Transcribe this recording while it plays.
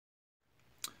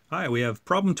Hi, we have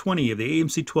problem 20 of the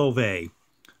AMC 12A.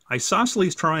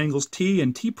 Isosceles triangles T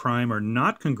and T' are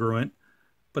not congruent,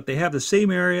 but they have the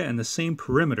same area and the same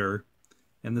perimeter,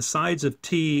 and the sides of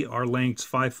T are lengths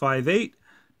 5, 5, 8,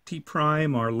 T'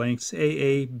 are lengths A,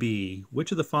 A, B.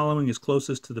 Which of the following is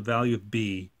closest to the value of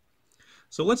B?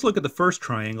 So let's look at the first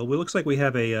triangle. It looks like we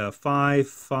have a 5,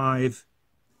 5,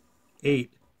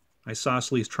 8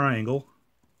 isosceles triangle.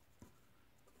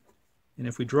 And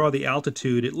if we draw the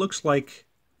altitude, it looks like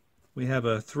we have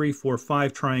a 3, 4,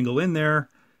 5 triangle in there,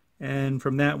 and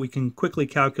from that we can quickly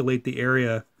calculate the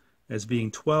area as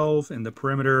being 12 and the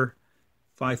perimeter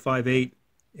 5, 5, 8,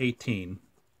 18.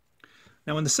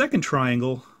 Now in the second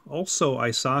triangle, also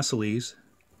isosceles,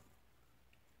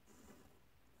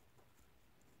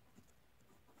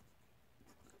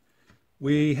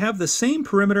 we have the same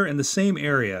perimeter and the same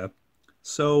area.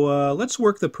 So let's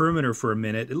work the perimeter for a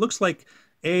minute. It looks like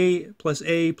A plus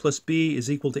B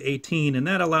is equal to 18, and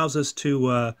that allows us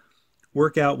to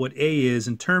work out what A is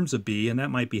in terms of B, and that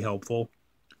might be helpful.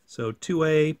 So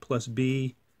 2A plus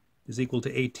B is equal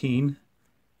to 18,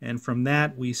 and from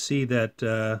that we see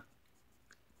that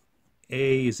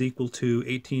A is equal to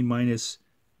 18 minus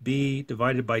B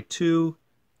divided by 2,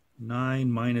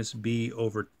 9 minus B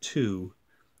over 2.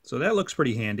 So that looks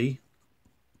pretty handy.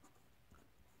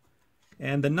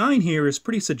 And the 9 here is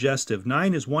pretty suggestive.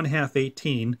 9 is 1/2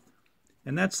 18,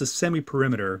 and that's the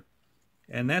semi-perimeter.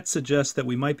 And that suggests that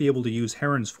we might be able to use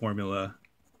Heron's formula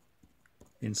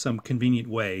in some convenient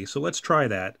way. So let's try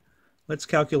that. Let's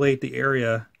calculate the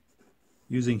area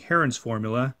using Heron's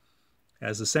formula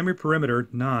as the semi-perimeter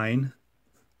 9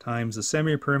 times the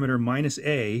semi-perimeter minus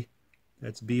A,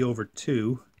 that's B over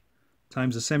 2,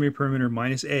 times the semi-perimeter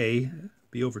minus A,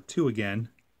 B over 2 again,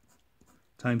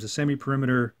 times the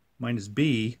semi-perimeter minus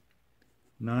B,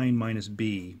 9 minus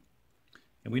B.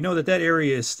 And we know that that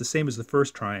area is the same as the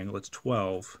first triangle, it's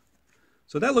 12.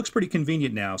 So that looks pretty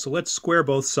convenient now. So let's square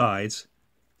both sides.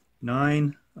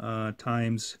 9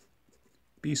 times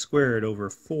B squared over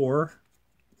 4,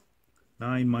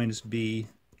 9 minus B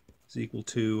is equal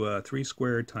to 3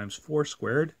 squared times 4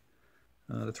 squared.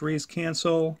 The 3's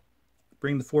cancel,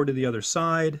 bring the 4 to the other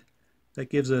side.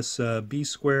 That gives us B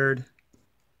squared,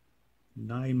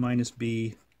 9 minus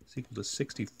B is equal to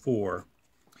 64.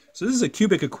 So this is a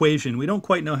cubic equation. We don't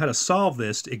quite know how to solve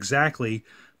this exactly,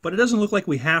 but it doesn't look like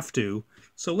we have to.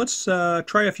 So let's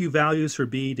try a few values for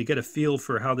B to get a feel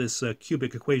for how this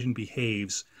cubic equation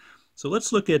behaves. So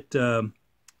let's look at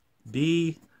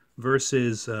B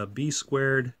versus B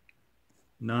squared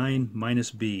 9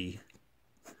 minus B,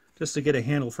 just to get a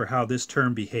handle for how this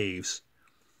term behaves.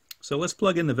 So let's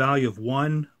plug in the value of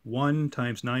 1. 1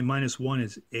 times 9 minus 1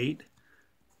 is 8.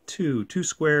 2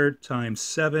 squared times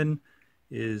 7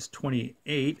 is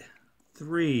 28.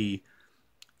 3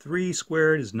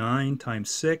 squared is 9 times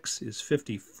 6 is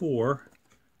 54.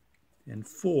 And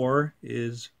 4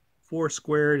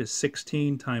 squared is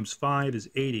 16 times 5 is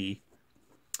 80.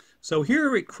 So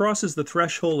here it crosses the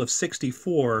threshold of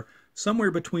 64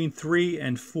 somewhere between 3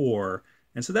 and 4.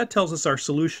 And so that tells us our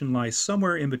solution lies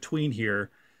somewhere in between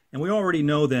here. And we already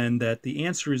know then that the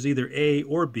answer is either A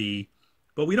or B,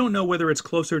 but we don't know whether it's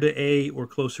closer to A or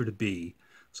closer to B.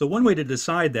 So one way to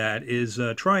decide that is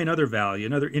try another value,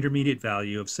 another intermediate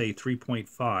value of, say,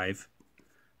 3.5.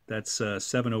 That's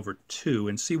 7 over 2,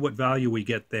 and see what value we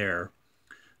get there.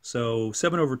 So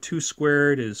 7 over 2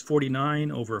 squared is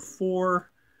 49 over 4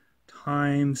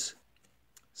 times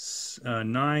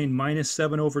 9 minus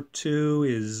 7 over 2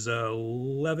 is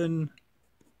 11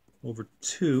 over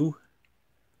 2.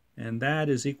 And that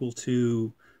is equal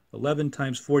to 11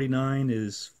 times 49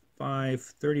 is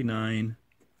 539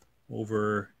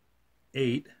 over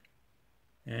 8.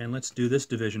 And let's do this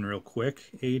division real quick.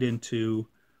 8 into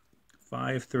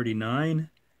 539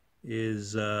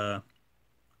 is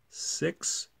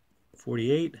 6.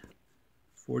 48.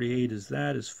 48 is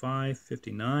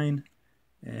 559.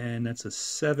 And that's a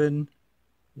 7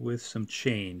 with some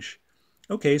change.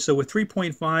 Okay, so with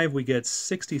 3.5 we get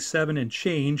 67 and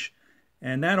change.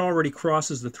 And that already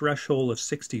crosses the threshold of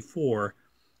 64.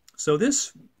 So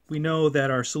this, we know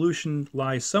that our solution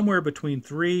lies somewhere between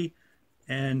 3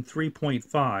 and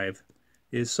 3.5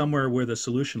 is somewhere where the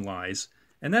solution lies.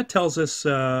 And that tells us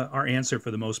our answer for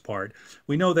the most part.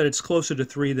 We know that it's closer to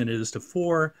 3 than it is to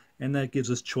 4, and that gives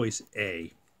us choice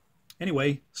A.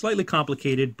 Anyway, slightly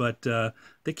complicated, but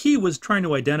the key was trying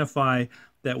to identify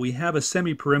that we have a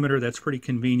semi-perimeter that's pretty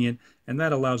convenient, and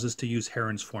that allows us to use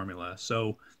Heron's formula.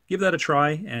 So give that a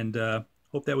try, and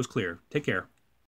hope that was clear. Take care.